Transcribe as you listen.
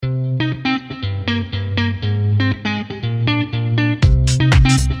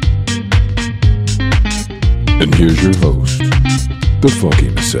here's your host, the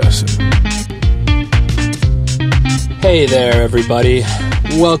fucking assassin. Hey there, everybody.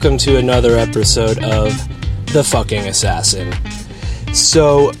 Welcome to another episode of The Fucking Assassin.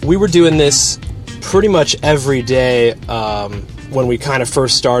 So, we were doing this pretty much every day when we kind of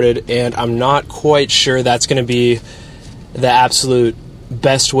first started, and I'm not quite sure that's going to be the absolute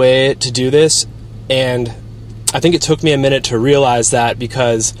best way to do this. And I think it took me a minute to realize that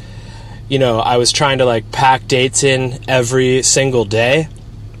because, you know, I was trying to, like, pack dates in every single day.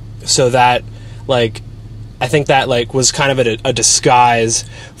 So that, like, I think that, like, was kind of a disguise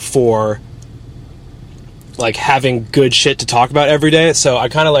for, like, having good shit to talk about every day. So I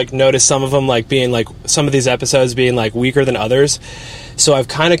kind of, like, noticed some of them, like, being, like, some of these episodes being, like, weaker than others. So I've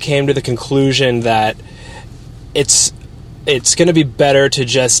kind of came to the conclusion that it's going to be better to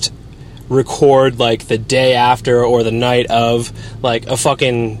just record, like, the day after or the night of, like, a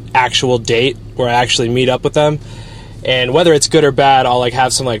fucking actual date where I actually meet up with them. And whether it's good or bad, I'll, like,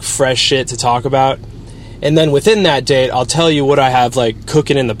 have some, like, fresh shit to talk about. And then within that date, I'll tell you what I have, like,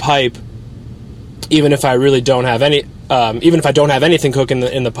 cooking in the pipe. Even if I really don't have any, even if I don't have anything cooking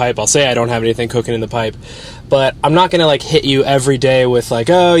in the pipe, I'll say I don't have anything cooking in the pipe. But I'm not gonna, like, hit you every day with, like,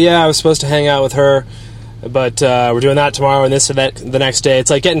 oh yeah, I was supposed to hang out with her, but we're doing that tomorrow and this and that the next day. It's,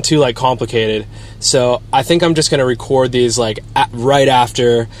 like, getting too, like, complicated. So I think I'm just gonna record these, like, right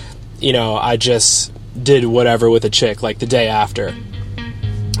after, you know, I just did whatever with a chick, like, the day after.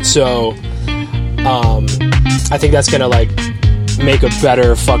 So I think that's gonna, like, make a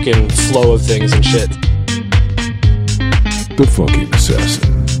better fucking flow of things and shit. The fucking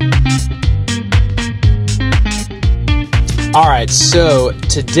assassin. Alright, so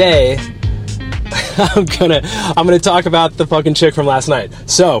today I'm gonna talk about the fucking chick from last night.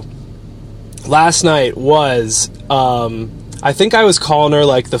 So last night was I think I was calling her,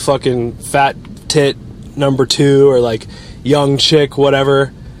 like, the fucking fat tit number 2 or, like, young chick,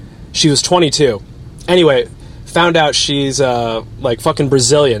 whatever. She was 22. Anyway, found out she's, like, fucking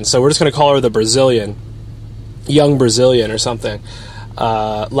Brazilian, so we're just gonna call her the Brazilian. Young Brazilian or something.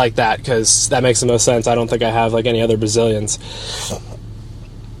 Like that, because that makes the most sense. I don't think I have, like, any other Brazilians.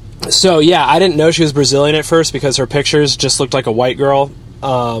 So, yeah, I didn't know she was Brazilian at first because her pictures just looked like a white girl.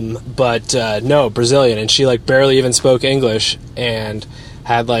 But no, Brazilian, and she, like, barely even spoke English and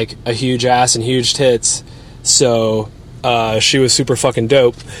had, like, a huge ass and huge tits. So, she was super fucking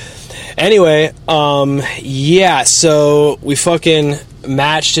dope. Anyway, yeah, so we fucking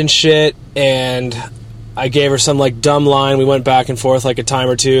matched and shit, and I gave her some, like, dumb line. We went back and forth, like, a time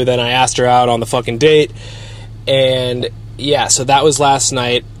or two, then I asked her out on the fucking date, and yeah, so that was last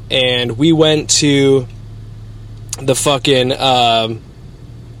night, and we went to the fucking, the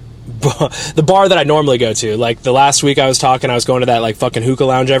bar that I normally go to. Like, the last week I was going to that, like, fucking hookah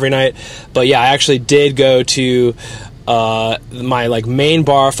lounge every night, but yeah, I actually did go to my, like, main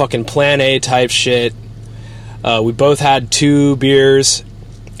bar, fucking Plan A type shit. We both had 2 beers,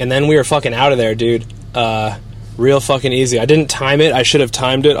 and then we were fucking out of there, dude. Real fucking easy. I didn't time it. I should have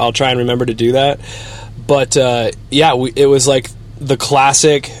timed it. I'll try and remember to do that. But, yeah, it was, like, the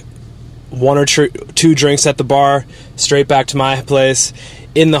classic 1 or 2 drinks at the bar, straight back to my place,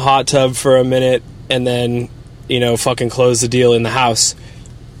 in the hot tub for a minute, and then, you know, fucking close the deal in the house.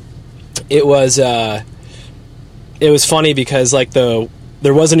 It was funny because, like, there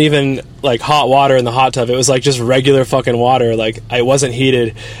wasn't even, like, hot water in the hot tub. It was, like, just regular fucking water. Like, it wasn't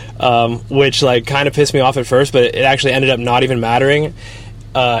heated, which, like, kind of pissed me off at first, but it actually ended up not even mattering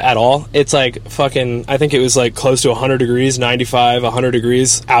at all. It's, like, fucking, I think it was, like, close to 100 degrees, 95, 100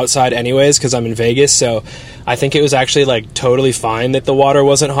 degrees outside anyways, because I'm in Vegas, so I think it was actually, like, totally fine that the water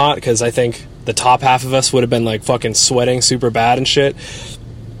wasn't hot, because I think the top half of us would have been, like, fucking sweating super bad and shit.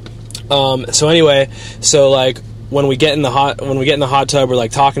 So anyway, so, like, when we get in the hot tub, we're,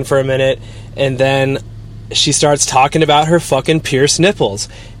 like, talking for a minute, and then she starts talking about her fucking pierced nipples,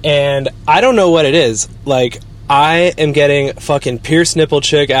 and I don't know what it is. Like, I am getting fucking pierced nipple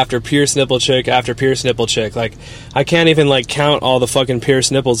chick after pierced nipple chick after pierced nipple chick. Like, I can't even, like, count all the fucking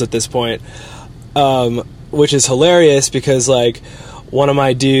pierced nipples at this point, which is hilarious because, like, one of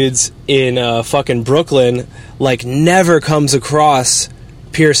my dudes in fucking Brooklyn, like, never comes across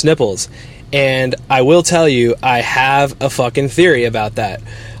pierced nipples. And I will tell you, I have a fucking theory about that.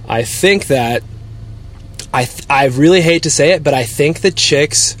 I think that, I really hate to say it, but I think the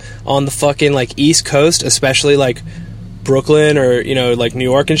chicks on the fucking, like, East Coast, especially, like, Brooklyn or, you know, like, New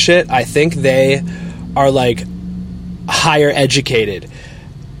York and shit, I think they are, like, higher educated.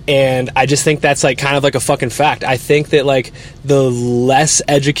 And I just think that's, like, kind of like a fucking fact. I think that, like, the less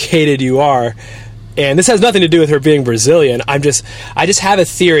educated you are, And this has nothing to do with her being Brazilian. I just have a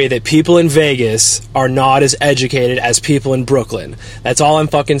theory that people in Vegas are not as educated as people in Brooklyn. That's all I'm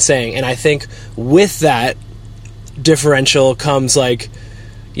fucking saying. And I think with that differential comes, like,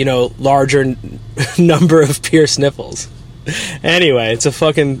 you know, larger number of pierced nipples. Anyway, it's a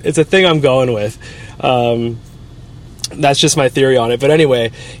thing I'm going with. That's just my theory on it. But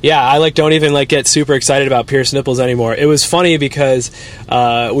anyway, yeah, I like don't even like get super excited about pierced nipples anymore. It was funny because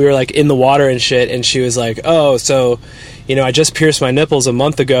we were like in the water and shit, and she was like, "Oh, so, you know, I just pierced my nipples a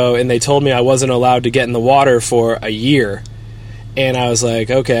month ago, and they told me I wasn't allowed to get in the water for a year." And I was like,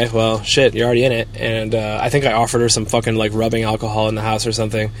 "Okay, well, shit, you're already in it." And I think I offered her some fucking like rubbing alcohol in the house or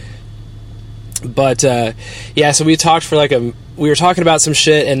something. But yeah, so we talked for like we were talking about some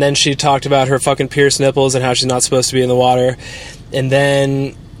shit, and then she talked about her fucking pierced nipples and how she's not supposed to be in the water. And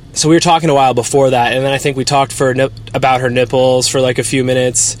then, so we were talking a while before that, and then I think we talked about her nipples for like a few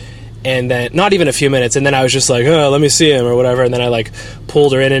minutes, and then, not even a few minutes, and then I was just like, "Oh, let me see him," or whatever, and then I like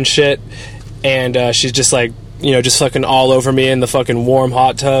pulled her in and shit, and she's just like, you know, just fucking all over me in the fucking warm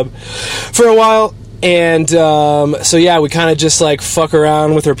hot tub for a while. And so yeah, we kind of just like fuck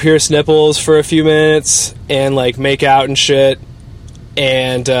around with her pierced nipples for a few minutes and like make out and shit,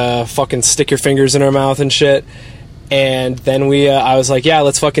 and fucking stick your fingers in her mouth and shit. And then I was like, yeah,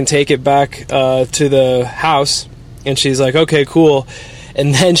 let's fucking take it back to the house. And she's like, okay, cool.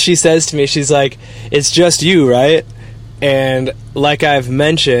 And then she says to me, she's like, "It's just you, right?" And like I've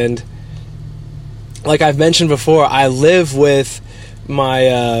mentioned before, I live with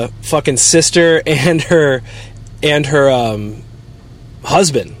my fucking sister and her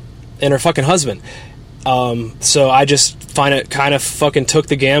husband, and her fucking husband. So I just kind of fucking took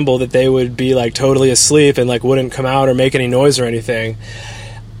the gamble that they would be like totally asleep and like wouldn't come out or make any noise or anything.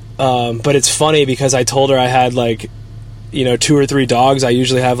 But it's funny because I told her I had like, you know, 2 or 3 dogs. I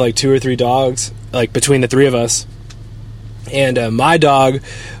usually have like 2 or 3 dogs, like between the 3 of us. And my dog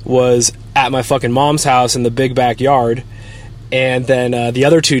was at my fucking mom's house in the big backyard. And then the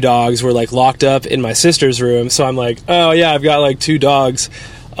other 2 dogs were like locked up in my sister's room. So I'm like, oh yeah, I've got like 2 dogs.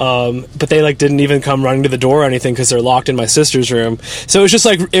 But they like didn't even come running to the door or anything because they're locked in my sister's room. So it was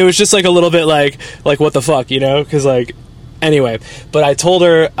just like a little bit like what the fuck, you know? Because like, anyway. But I told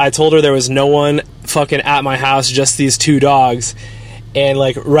her there was no one fucking at my house, just these 2 dogs. And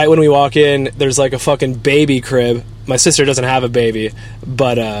like right when we walk in, there's like a fucking baby crib. My sister doesn't have a baby,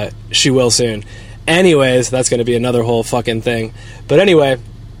 but she will soon. Anyways, that's going to be another whole fucking thing. But anyway,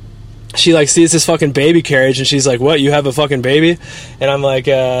 she like sees this fucking baby carriage and she's like, "What, you have a fucking baby?" And I'm like,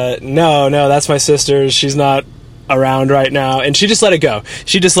 no, that's my sister's. She's not around right now. And she just let it go.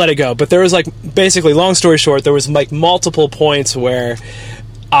 But there was like, basically, long story short, there was like multiple points where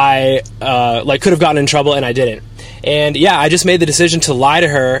I like could have gotten in trouble and I didn't. And yeah, I just made the decision to lie to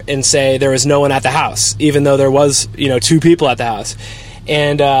her and say there was no one at the house, even though there was, you know, 2 people at the house.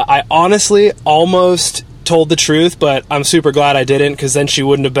 And I honestly almost told the truth, but I'm super glad I didn't, because then she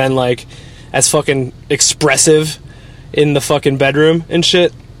wouldn't have been like as fucking expressive in the fucking bedroom and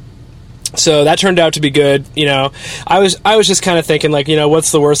shit. So that turned out to be good. You know, I was just kind of thinking like, you know,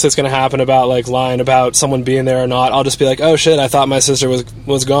 what's the worst that's going to happen about like lying about someone being there or not? I'll just be like, oh shit, I thought my sister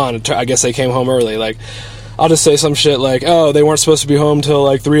was gone. I guess they came home early. Like, I'll just say some shit like, oh, they weren't supposed to be home till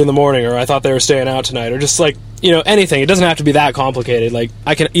like 3 a.m, or I thought they were staying out tonight, or just like, you know, anything. It doesn't have to be that complicated. Like,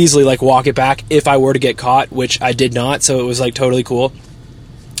 I can easily like walk it back if I were to get caught, which I did not, so it was like totally cool.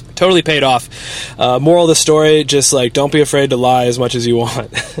 Totally paid off. Moral of the story, just like, don't be afraid to lie as much as you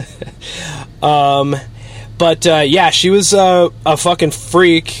want. But yeah, she was a fucking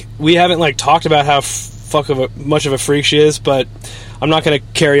freak. We haven't like talked about how much of a freak she is, but I'm not going to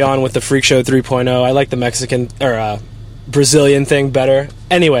carry on with the Freak Show 3.0. I like the Mexican or Brazilian thing better.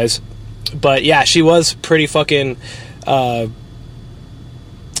 Anyways, but yeah, she was pretty fucking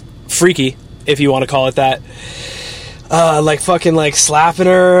freaky, if you want to call it that. Like fucking like slapping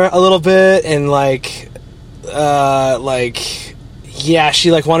her a little bit, and like yeah,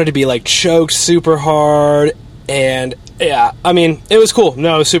 she like wanted to be like choked super hard, and yeah, I mean, it was cool.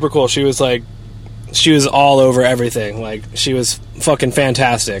 No, it was super cool. She was all over everything. Like, she was fucking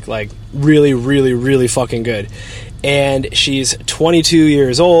fantastic. Like, really, really, really fucking good. And she's 22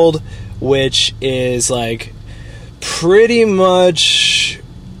 years old, which is like pretty much,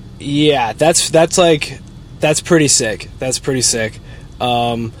 yeah, that's pretty sick. That's pretty sick.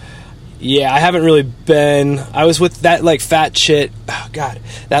 Yeah, I haven't really been, I was with that like fat chit, oh god,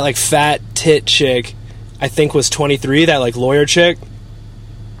 that like fat tit chick, I think was 23, that like lawyer chick.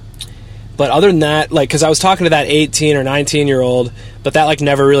 But other than that, like, because I was talking to that 18 or 19 year old, but that like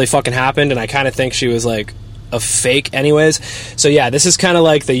never really fucking happened, and I kind of think she was like fake anyways. So yeah, this is kind of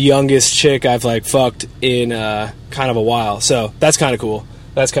like the youngest chick I've like fucked in kind of a while. So that's kind of cool.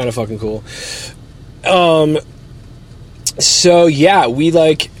 That's kind of fucking cool. So yeah, we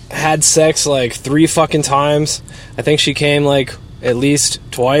like had sex like 3 fucking times. I think she came like at least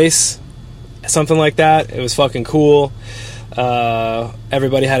twice, something like that. It was fucking cool.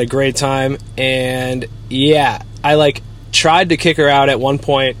 Everybody had a great time, and yeah, I like tried to kick her out at one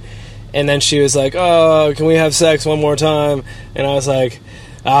point, and then she was like, "Oh, can we have sex one more time?" And I was like,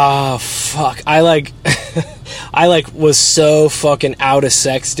 "Ah, fuck." I like I like was so fucking out of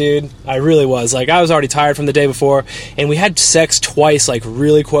sex, dude. I really was. Like, I was already tired from the day before, and we had sex twice, like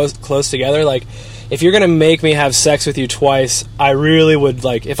really close together. Like, if you're gonna make me have sex with you twice, I really would,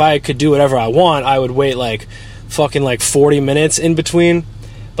 like, if I could do whatever I want, I would wait like fucking like 40 minutes in between.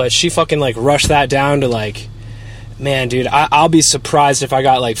 But she fucking like rushed that down to like, man, dude, I'll be surprised if I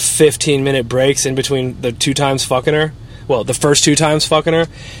got like 15-minute breaks in between the 2 times fucking her. Well, the first 2 times fucking her.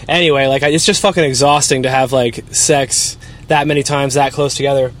 Anyway, like, it's just fucking exhausting to have like sex that many times that close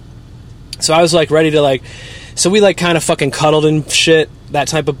together. So I was like ready to like, so we like kind of fucking cuddled and shit, that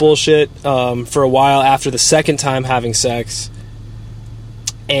type of bullshit, for a while after the second time having sex.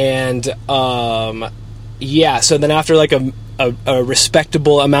 And yeah, so then after like a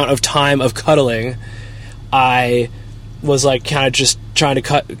respectable amount of time of cuddling, I was like kind of just trying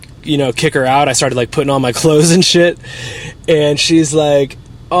to kick her out. I started like putting on my clothes and shit, and she's like,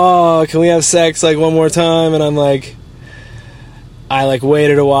 "Oh, can we have sex like one more time?" And I'm like, I like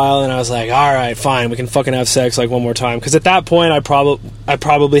waited a while, and I was like, "All right, fine, we can fucking have sex like one more time." Because at that point, I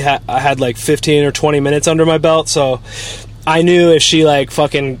probably had like 15 or 20 minutes under my belt, so I knew if she like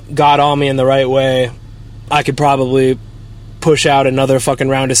fucking got on me in the right way, I could probably push out another fucking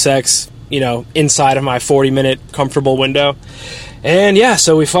round of sex, inside of my 40-minute comfortable window. And yeah,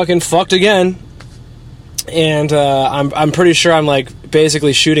 so we fucking fucked again. And I'm pretty sure I'm like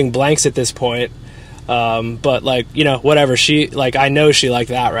basically shooting blanks at this point. But like, whatever. She like, I know she liked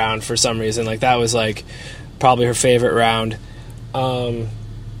that round for some reason. Like, that was like probably her favorite round.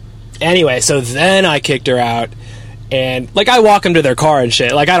 Anyway, so then I kicked her out. And, like, I walk them to their car and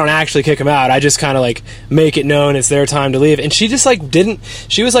shit. Like, I don't actually kick them out. I just kind of, like, make it known it's their time to leave. And she just, like,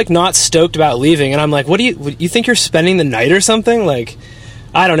 she was, like, not stoked about leaving. And I'm like, what do you think you're spending the night or something? Like,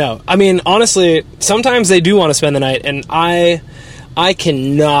 I don't know. I mean, honestly, sometimes they do want to spend the night. And I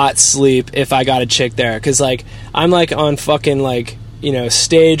cannot sleep if I got a chick there. Because, like, I'm, like, on fucking, like,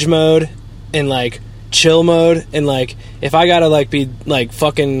 stage mode and, like, chill mode. And, like, if I gotta, like, be, like,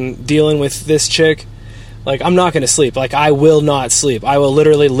 fucking dealing with this chick, like, I'm not going to sleep. Like, I will not sleep. I will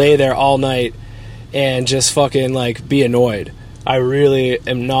literally lay there all night and just fucking, like, be annoyed. I really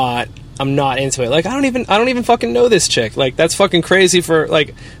am not. I'm not into it. Like, I don't even fucking know this chick. Like, that's fucking crazy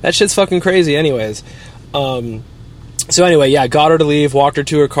that shit's fucking crazy anyways. So anyway, yeah, got her to leave, walked her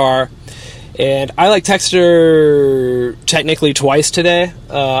to her car, and I, like, texted her technically twice today.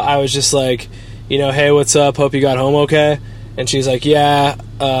 I was just like, hey, what's up? Hope you got home okay. And she's like, yeah,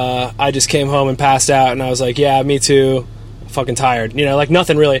 I just came home and passed out. And I was like, yeah, me too. Fucking tired. Like,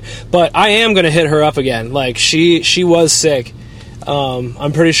 nothing really. But I am going to hit her up again. Like, she was sick.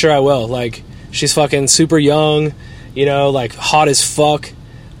 I'm pretty sure I will. Like, she's fucking super young, like, hot as fuck.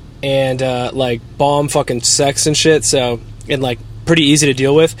 And, like, bomb fucking sex and shit. So, and, like, pretty easy to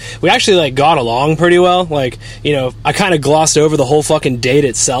deal with. We actually, like, got along pretty well. Like, I kind of glossed over the whole fucking date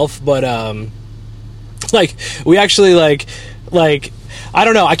itself. But, like, we actually, like, I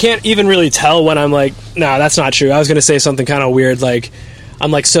don't know, I can't even really tell when I'm like, nah, that's not true. I was gonna say something kind of weird, like,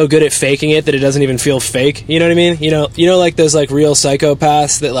 I'm, like, so good at faking it that it doesn't even feel fake, you know what I mean? Like, those, like, real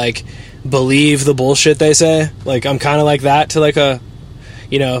psychopaths that, like, believe the bullshit they say? Like, I'm kind of like that to, like, a,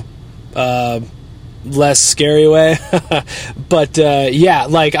 less scary way. But, yeah,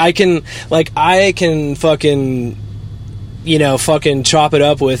 like, I can fucking, fucking chop it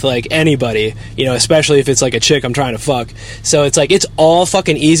up with, like, anybody, especially if it's, like, a chick I'm trying to fuck. So it's, like, it's all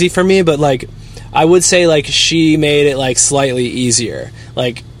fucking easy for me, but, like, I would say, like, she made it, like, slightly easier.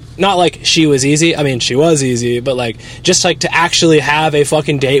 Like, not like she was easy. I mean, she was easy, but, like, just, like, to actually have a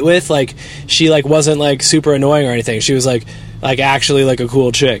fucking date with, like, she, like, wasn't, like, super annoying or anything. She was, like, actually, like, a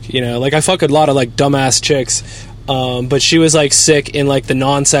cool chick, Like, I fuck a lot of, like, dumbass chicks, but she was, like, sick in, like, the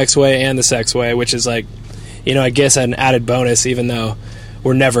non-sex way and the sex way, which is, like, I guess an added bonus, even though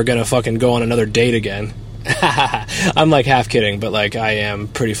we're never gonna fucking go on another date again. I'm, like, half kidding, but, like, I am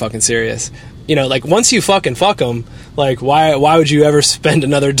pretty fucking serious. Like, once you fucking fuck them, like, why would you ever spend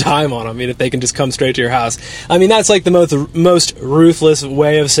another dime on them? I mean, if they can just come straight to your house. I mean, that's, like, the most ruthless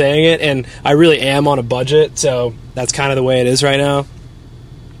way of saying it, and I really am on a budget, so that's kind of the way it is right now.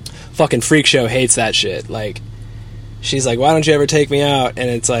 fucking freak show hates that shit. Like, she's like, why don't you ever take me out?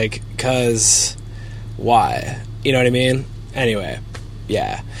 And it's like, 'cause why? You know what I mean? Anyway,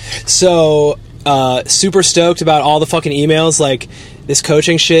 yeah. So, super stoked about all the fucking emails. Like, this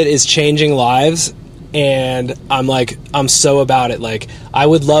coaching shit is changing lives, and I'm so about it. Like, I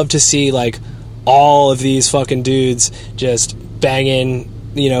would love to see, like, all of these fucking dudes just banging,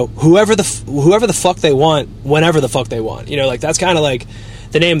 you know, whoever the fuck they want, whenever the fuck they want. You know, like, that's kind of like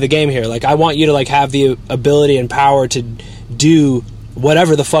the name of the game here. Like, I want you to, like, have the ability and power to do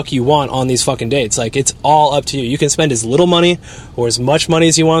whatever the fuck you want on these fucking dates. Like, it's all up to you. You can spend as little money or as much money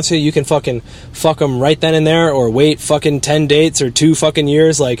as you want to. You can fucking fuck them right then and there, or wait fucking 10 dates or 2 fucking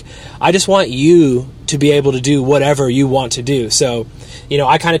years. Like, I just want you to be able to do whatever you want to do. So, you know,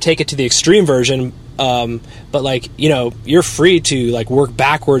 I kind of take it to the extreme version, but, like, you know, you're free to, like, work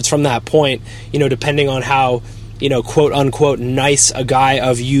backwards from that point, you know, depending on how, you know, quote unquote nice of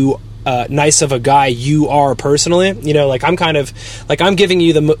a guy you are personally. You know, like, I'm kind of like, I'm giving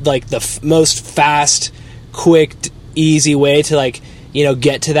you the most fast, quick, easy way to, like, you know,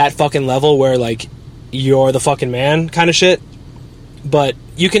 get to that fucking level where, like, you're the fucking man kind of shit. But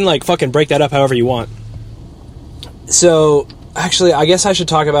you can, like, fucking break that up however you want. So, actually, I guess I should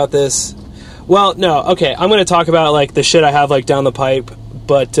talk about this. Well, no, okay, I'm going to talk about, like, the shit I have, like, down the pipe,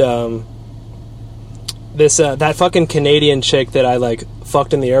 but, that fucking Canadian chick that I, like,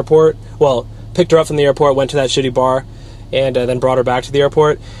 fucked in the airport, well, picked her up from the airport, went to that shitty bar, and then brought her back to the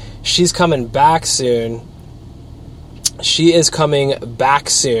airport. She's coming back soon. She is coming back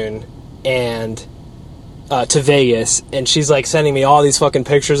soon, and, to Vegas, and she's, like, sending me all these fucking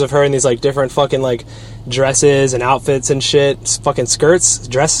pictures of her in these, like, different fucking, like, dresses and outfits and shit. Fucking skirts,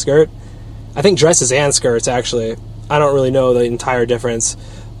 dress, skirt. I think dresses and skirts, actually. I don't really know the entire difference.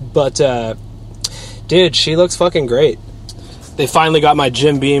 But, dude, she looks fucking great. They finally got my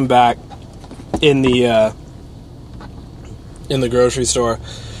Jim Beam back in the grocery store.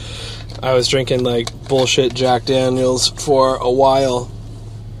 I was drinking, like, bullshit Jack Daniels for a while.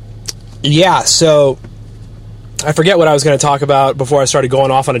 Yeah, so I forget what I was going to talk about before I started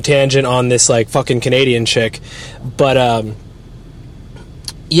going off on a tangent on this, like, fucking Canadian chick. But,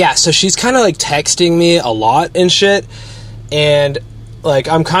 yeah, so she's kind of, like, texting me a lot and shit, and, like,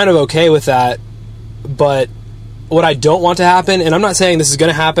 I'm kind of okay with that, but what I don't want to happen, and I'm not saying this is going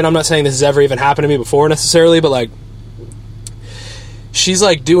to happen, I'm not saying this has ever even happened to me before necessarily, but, like, she's,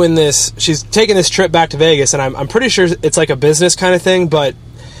 like, doing this, she's taking this trip back to Vegas, and I'm pretty sure it's, like, a business kind of thing, but,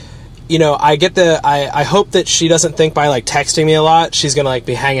 you know, I hope that she doesn't think by, like, texting me a lot, she's going to, like,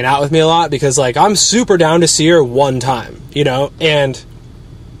 be hanging out with me a lot, because, like, I'm super down to see her one time, you know, and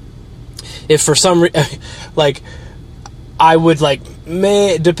if for some like, I would, like,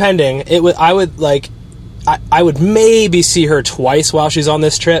 I would maybe see her twice while she's on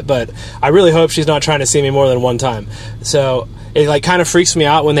this trip, but I really hope she's not trying to see me more than one time. So it, like, kind of freaks me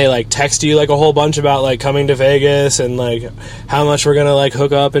out when they, like, text you, like, a whole bunch about, like, coming to Vegas and, like, how much we're gonna, like,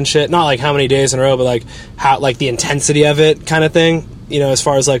 hook up and shit. Not, like, how many days in a row, but, like, how, like, the intensity of it kind of thing, you know, as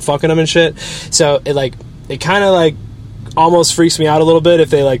far as, like, fucking them and shit. So it, like, it kind of, like, almost freaks me out a little bit if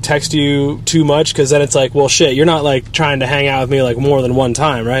they, like, text you too much, because then it's like, well, shit, you're not, like, trying to hang out with me, like, more than one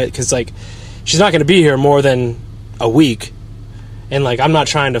time, right? Because, like, she's not going to be here more than a week, and, like, I'm not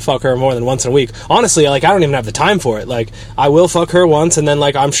trying to fuck her more than once in a week. Honestly, like, I don't even have the time for it. Like, I will fuck her once, and then,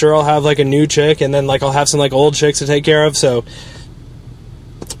 like, I'm sure I'll have, like, a new chick, and then, like, I'll have some, like, old chicks to take care of, so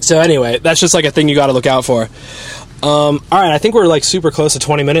anyway, that's just, like, a thing you gotta look out for. Alright, I think we're, like, super close to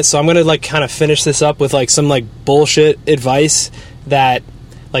 20 minutes, so I'm gonna, like, kind of finish this up with, like, some, like, bullshit advice that,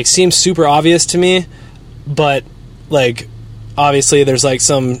 like, seems super obvious to me, but, like, obviously there's, like,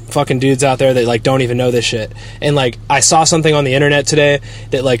 some fucking dudes out there that, like, don't even know this shit. And, like, I saw something on the internet today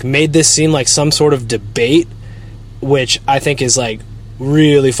that, like, made this seem like some sort of debate, which I think is, like,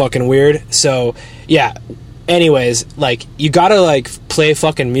 really fucking weird. So, yeah, anyways, like, you gotta, like, play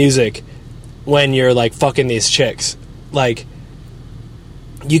fucking music when you're, like, fucking these chicks. Like,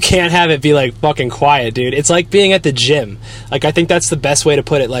 you can't have it be, like, fucking quiet, dude. It's like being at the gym. Like, I think that's the best way to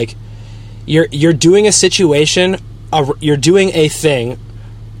put it. Like, you're doing a situation, you're doing a thing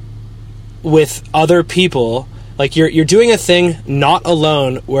with other people. Like, you're doing a thing not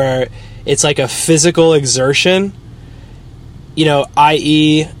alone, where it's, like, a physical exertion, you know,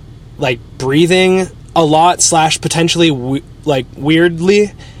 i.e., like, breathing a lot / potentially like,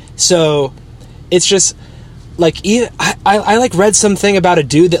 weirdly. So it's just, like, I like, read something about a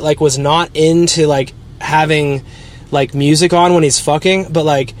dude that, like, was not into, like, having, like, music on when he's fucking, but,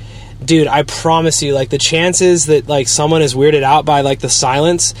 like, dude, I promise you, like, the chances that, like, someone is weirded out by, like, the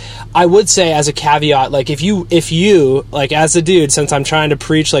silence, I would say as a caveat, like, if you, like, as a dude, since I'm trying to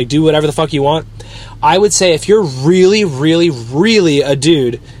preach, like, do whatever the fuck you want, I would say if you're really, really, really a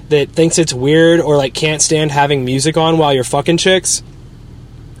dude that thinks it's weird or, like, can't stand having music on while you're fucking chicks,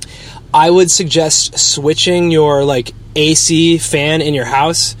 I would suggest switching your, like, AC fan in your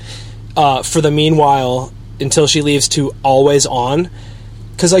house for the meanwhile until she leaves to always on.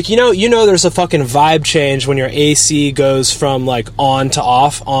 Because, like, you know there's a fucking vibe change when your AC goes from, like, on to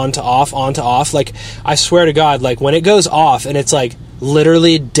off, on to off, on to off. Like, I swear to God, like, when it goes off and it's, like,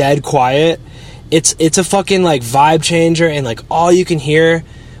 literally dead quiet, it's a fucking, like, vibe changer, and, like, all you can hear,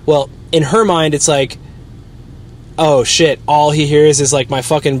 well, in her mind, it's like, oh, shit, all he hears is, like, my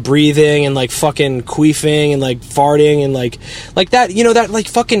fucking breathing and, like, fucking queefing and, like, farting and, like that, you know, that, like,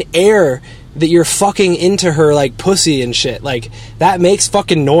 fucking air that you're fucking into her, like, pussy and shit, like, that makes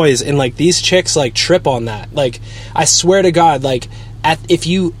fucking noise, and, like, these chicks, like, trip on that. Like, I swear to God, like, if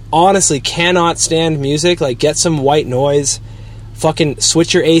you honestly cannot stand music, like, get some white noise, fucking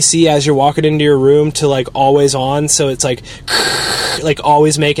switch your AC as you're walking into your room to, like, always on, so it's, like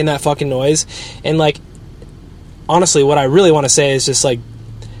always making that fucking noise. And, like, honestly, what I really want to say is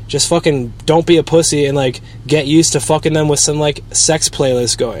just fucking don't be a pussy and, like, get used to fucking them with some, like, sex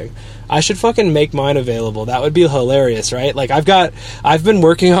playlist going. I should fucking make mine available. That would be hilarious, right? Like, I've been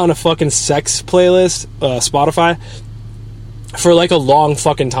working on a fucking sex playlist, Spotify, for, like, a long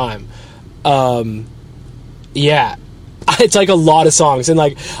fucking time. Yeah. It's, like, a lot of songs. And,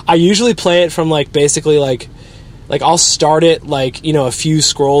 like, I usually play it from, like, basically, like, I'll start it, like, you know, a few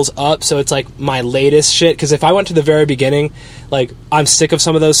scrolls up, so it's, like, my latest shit, because if I went to the very beginning, like, I'm sick of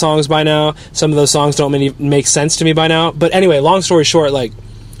some of those songs by now, some of those songs don't make sense to me by now, but anyway, long story short, like,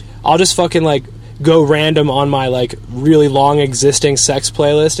 I'll just fucking, like, go random on my, like, really long existing sex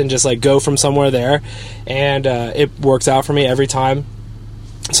playlist and just, like, go from somewhere there, and it works out for me every time.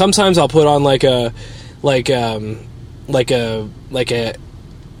 Sometimes I'll put on, like a,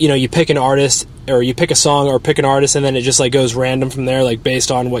 you know, you pick an artist, or you pick a song or pick an artist, and then it just, like, goes random from there, like,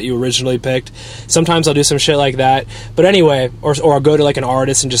 based on what you originally picked. Sometimes I'll do some shit like that, but anyway, or I'll go to, like, an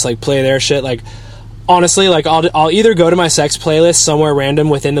artist and just, like, play their shit. Like, honestly, like, I'll either go to my sex playlist somewhere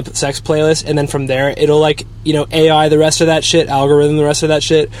random within the sex playlist, and then from there it'll, like, you know, AI the rest of that shit, algorithm the rest of that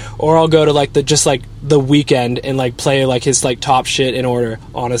shit, or I'll go to, like, the Weeknd and, like, play, like, his, like, top shit in order.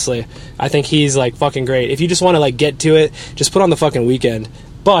 Honestly, I think he's, like, fucking great. If you just want to, like, get to it, just put on the fucking Weeknd.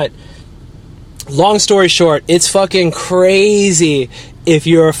 But long story short, it's fucking crazy if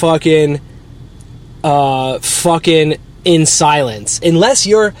you're fucking in silence. Unless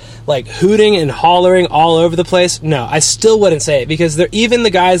you're, like, hooting and hollering all over the place, no, I still wouldn't say it, because they're even the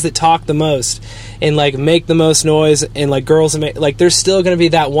guys that talk the most and, like, make the most noise, and, like, girls, like, there's still gonna be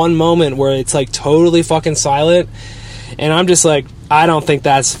that one moment where it's, like, totally fucking silent, and I'm just like, I don't think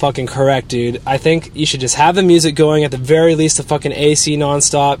that's fucking correct, dude. I think you should just have the music going, at the very least the fucking AC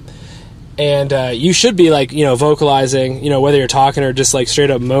nonstop, and you should be, like, you know, vocalizing, you know, whether you're talking or just, like,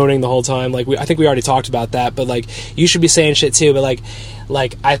 straight up moaning the whole time. Like, I think we already talked about that, but, like, you should be saying shit too. But,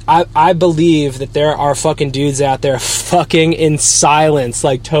 like I believe that there are fucking dudes out there fucking in silence,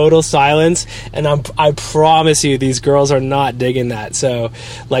 like, total silence, and I promise you these girls are not digging that. So,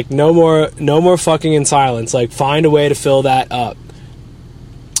 like, no more fucking in silence. Like, find a way to fill that up.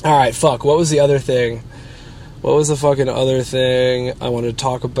 All right, fuck. What was the other thing? What was the fucking other thing I wanted to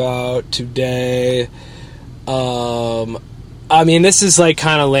talk about today? I mean, this is, like,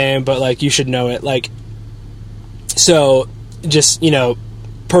 kind of lame, but, like, you should know it. Like, so, just, you know,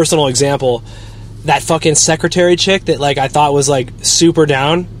 personal example, that fucking secretary chick that, like, I thought was, like, super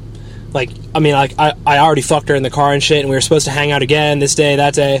down. Like, I mean, like, I already fucked her in the car and shit, and we were supposed to hang out again this day,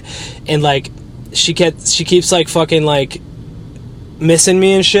 that day, and, like, she keeps, like, fucking, like, missing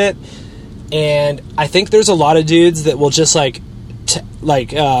me and shit. And I think there's a lot of dudes that will just, like,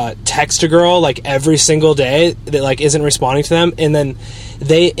 text a girl, like, every single day that, like, isn't responding to them, and then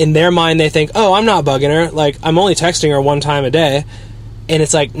they, in their mind, they think, oh, I'm not bugging her, like, I'm only texting her one time a day. And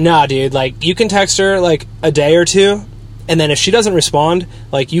it's like, nah, dude, like, you can text her, like, a day or two, and then if she doesn't respond,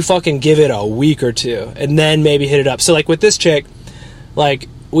 like, you fucking give it a week or two, and then maybe hit it up. So, like, with this chick, like,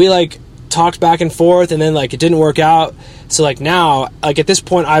 we, like, talked back and forth, and then, like, it didn't work out. So, like, now, like, at this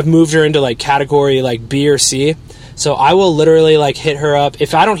point, I've moved her into, like, category, like, B or C. So I will literally, like, hit her up.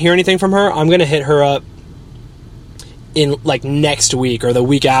 If I don't hear anything from her, I'm going to hit her up in, like, next week or the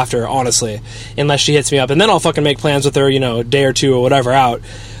week after, honestly, unless she hits me up. And then I'll fucking make plans with her, you know, a day or two or whatever out.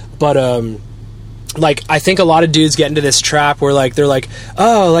 But, like, I think a lot of dudes get into this trap where, like, they're like,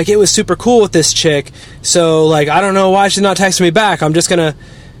 oh, like, it was super cool with this chick, so, like, I don't know why she's not texting me back. I'm just going to,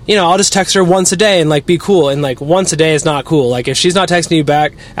 I'll just text her once a day and, like, be cool. And, like, once a day is not cool. Like, if she's not texting you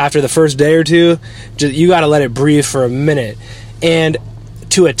back after the first day or two, you gotta let it breathe for a minute. And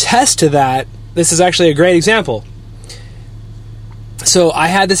to attest to that, this is actually a great example. So I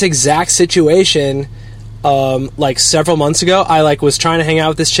had this exact situation like several months ago. I like was trying to hang out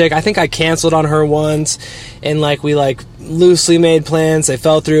with this chick. I think I canceled on her once, and like we like loosely made plans. They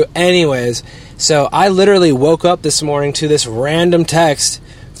fell through. Anyways, so I literally woke up this morning to this random text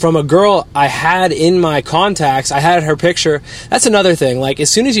from a girl I had in my contacts. I had her picture. That's another thing. Like, as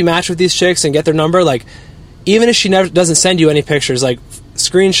soon as you match with these chicks and get their number, like, even if she never doesn't send you any pictures, like,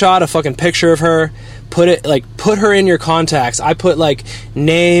 screenshot a fucking picture of her, put her in your contacts. I put, like,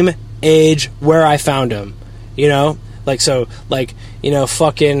 name, age, where I found him, like, so, like,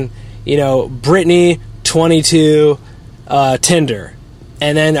 fucking, Brittany 22 Tinder,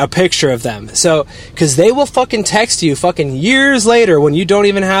 and then a picture of them. So, because they will fucking text you fucking years later when you don't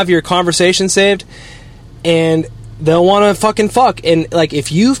even have your conversation saved, and they'll want to fucking fuck. And, like,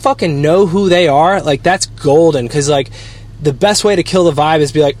 if you fucking know who they are, like, that's golden. Because, like, the best way to kill the vibe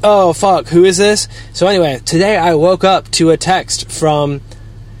is be like, oh, fuck, who is this? So, anyway, today I woke up to a text from,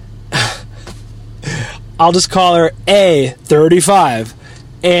 I'll just call her A35.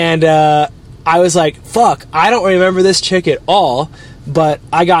 And I was like, fuck, I don't remember this chick at all. But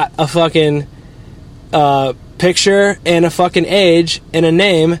I got a fucking picture and a fucking age and a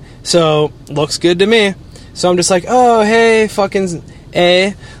name. So, looks good to me. So I'm just like, oh, hey, fucking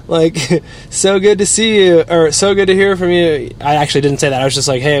A, like, so good to see you, or so good to hear from you. I actually didn't say that. I was just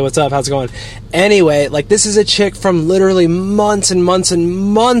like, hey, what's up? How's it going? Anyway, like, this is a chick from literally months and months and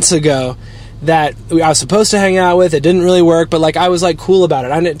months ago that I was supposed to hang out with. It didn't really work, but, like, I was, like, cool about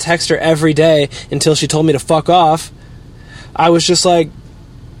it. I didn't text her every day until she told me to fuck off. I was just like,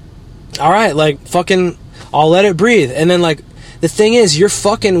 all right, like, fucking, I'll let it breathe. And then, like, the thing is, you're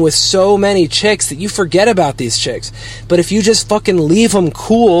fucking with so many chicks that you forget about these chicks. But if you just fucking leave them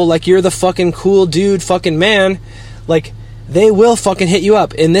cool, like you're the fucking cool dude fucking man, like, they will fucking hit you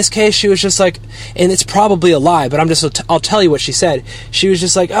up. In this case, she was just like, and it's probably a lie, but I'll tell you what she said. She was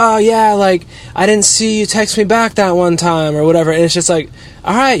just like, oh yeah, like, I didn't see you text me back that one time, or whatever. And it's just like,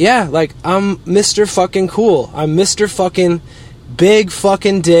 alright, yeah, like, I'm Mr. fucking cool. I'm Mr. fucking big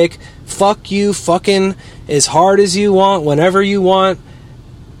fucking dick. Fuck you fucking as hard as you want, whenever you want,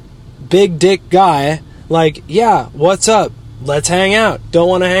 big dick guy. Like, yeah, what's up? Let's hang out. Don't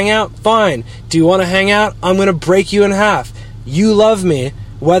want to hang out? Fine. Do you want to hang out? I'm going to break you in half. You love me,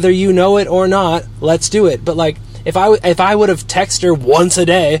 whether you know it or not. Let's do it. But, like, if I would have texted her once a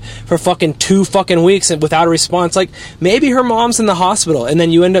day for fucking 2 fucking weeks and without a response, like, maybe her mom's in the hospital, and then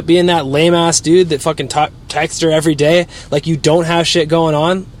you end up being that lame-ass dude that fucking texts her every day like you don't have shit going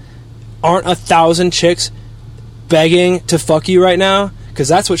on. Aren't 1,000 chicks begging to fuck you right now? Because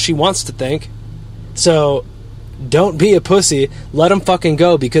that's what she wants to think. So, don't be a pussy. Let them fucking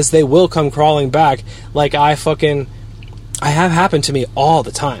go, because they will come crawling back. Like, I have happened to me all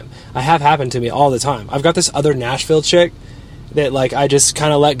the time. I've got this other Nashville chick that, like, I just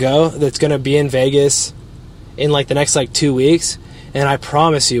kind of let go, that's going to be in Vegas in, like, the next, like, 2 weeks. And I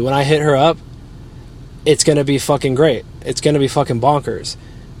promise you, when I hit her up, it's going to be fucking great. It's going to be fucking bonkers.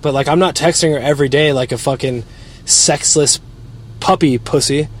 But, like, I'm not texting her every day like a fucking sexless puppy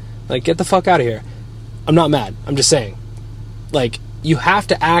pussy. Like, get the fuck out of here. I'm not mad. I'm just saying. Like, you have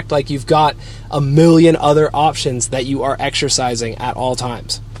to act like you've got a million other options that you are exercising at all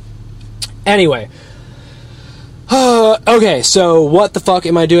times. Anyway. Okay, so what the fuck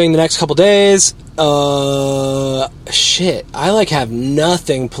am I doing the next couple days? Shit. I, like, have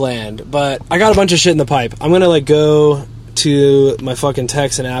nothing planned. But I got a bunch of shit in the pipe. I'm gonna, like, go to my fucking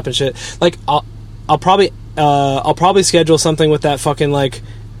text and app and shit. Like, I'll probably schedule something with that fucking, like,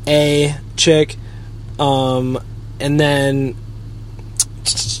 A chick, and then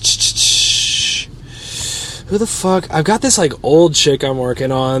who the fuck? I've got this, like, old chick I'm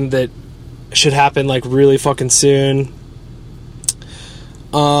working on that should happen, like, really fucking soon.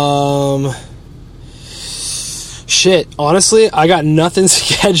 Shit, honestly, I got nothing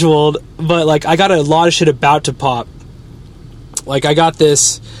scheduled, but, like, I got a lot of shit about to pop. Like, I got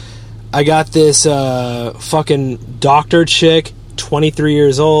this fucking doctor chick, 23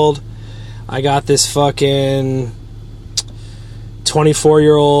 years old. I got this fucking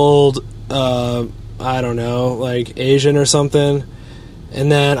 24-year-old, I don't know, like, Asian or something.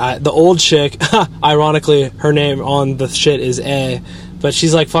 And then the old chick, ironically, her name on the shit is A, but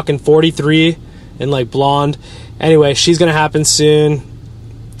she's, like, fucking 43 and, like, blonde. Anyway, she's gonna happen soon.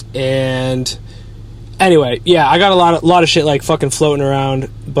 And anyway, yeah, I got a lot of shit, like, fucking floating around,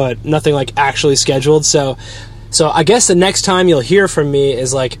 but nothing, like, actually scheduled. So So I guess the next time you'll hear from me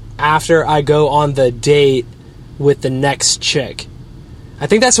is like after I go on the date with the next chick. I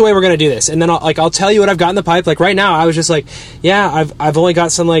think that's the way we're gonna do this. And then I'll tell you what I've got in the pipe. Like right now, I was just like, yeah, I've only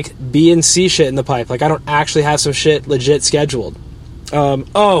got some like B and C shit in the pipe. Like I don't actually have some shit legit scheduled.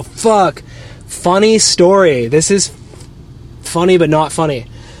 Oh fuck, funny story. This is funny but not funny.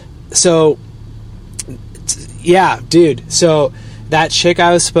 So yeah, dude. So that chick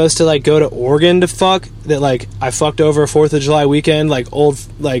I was supposed to like go to Oregon to fuck, that like I fucked over a 4th of July weekend, like old,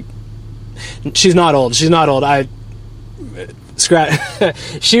 like she's not old. She was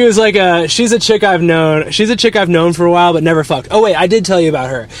like she's a chick I've known for a while but never fucked. Oh wait, I did tell you about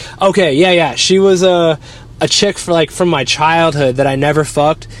her. Okay, yeah. She was a chick for like from my childhood that I never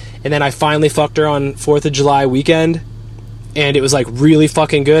fucked, and then I finally fucked her on 4th of July weekend, and it was like really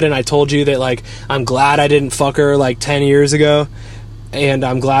fucking good. And I told you that like I'm glad I didn't fuck her like 10 years ago, and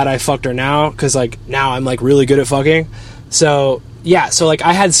I'm glad I fucked her now, because like now I'm like really good at fucking. So yeah, so like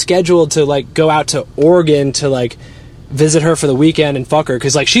I had scheduled to like go out to Oregon to like visit her for the weekend and fuck her,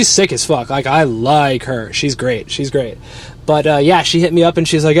 because like she's sick as fuck. Like I like her, she's great. But yeah, she hit me up and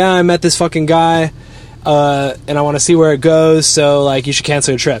she's like, I met this fucking guy and I want to see where it goes, so like you should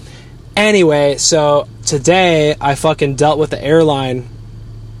cancel your trip. Anyway, so today I fucking dealt with the airline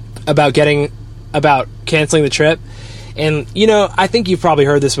about canceling the trip. And you know, I think you've probably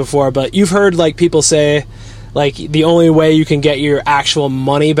heard this before, but you've heard like people say like the only way you can get your actual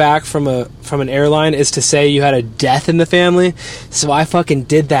money back from an airline is to say you had a death in the family. So I fucking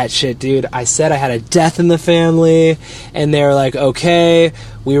did that shit, dude. I said I had a death in the family, and they were like, okay,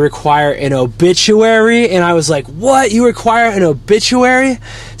 we require an obituary. And I was like, what? You require an obituary?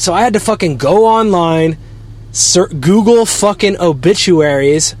 So I had to fucking go online, Google fucking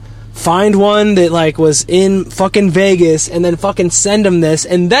obituaries, find one that like was in fucking Vegas, and then fucking send them this.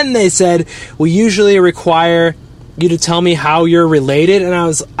 And then they said, we usually require you to tell me how you're related. And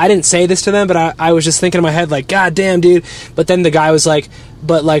I didn't say this to them, but I was just thinking in my head like, god damn, dude. But then the guy was like,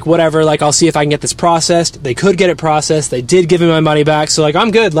 but like whatever, like I'll see if I can get this processed. They could get it processed. They did give me my money back. So like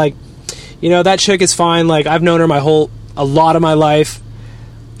I'm good. Like, you know, that chick is fine. Like I've known her a lot of my life.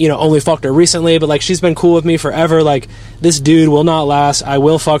 You know, only fucked her recently, but like she's been cool with me forever. Like this dude will not last. I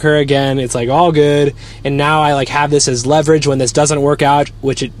will fuck her again. It's like all good. And now I like have this as leverage when this doesn't work out,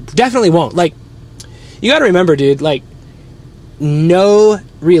 which it definitely won't. Like, you gotta remember, dude, like no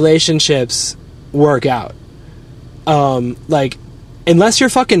relationships work out. Like unless you're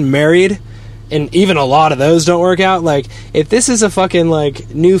fucking married, and even a lot of those don't work out. Like if this is a fucking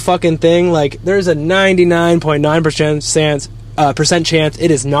like new fucking thing, like there's a 99.9% chance it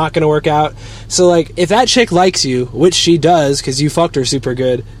is not going to work out. So like if that chick likes you, which she does because you fucked her super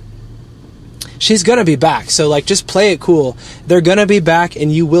good, she's going to be back. So like just play it cool. They're going to be back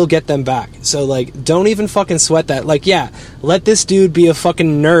and you will get them back. So like don't even fucking sweat that. Like yeah, let this dude be a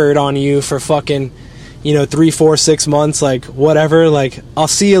fucking nerd on you for fucking, you know, 3, 4, 6 months, like whatever. Like I'll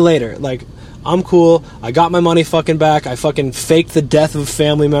see you later. Like I'm cool. I got my money fucking back. I fucking faked the death of a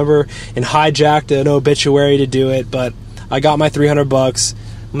family member and hijacked an obituary to do it, but I got my $300.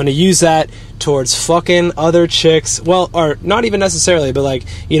 I'm going to use that towards fucking other chicks. Well, or not even necessarily, but like,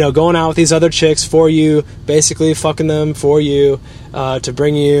 you know, going out with these other chicks for you, basically fucking them for you, to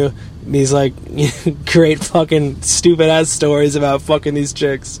bring you these like great fucking stupid ass stories about fucking these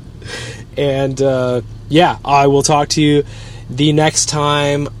chicks. And yeah, I will talk to you the next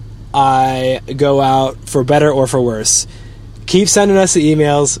time I go out, for better or for worse. Keep sending us the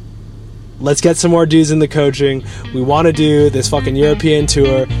emails. Let's get some more dudes in the coaching. We want to do this fucking European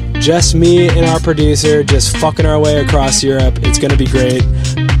tour. Just me and our producer just fucking our way across Europe. It's going to be great.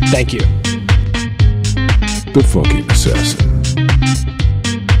 Thank you. The Fucking Assassin.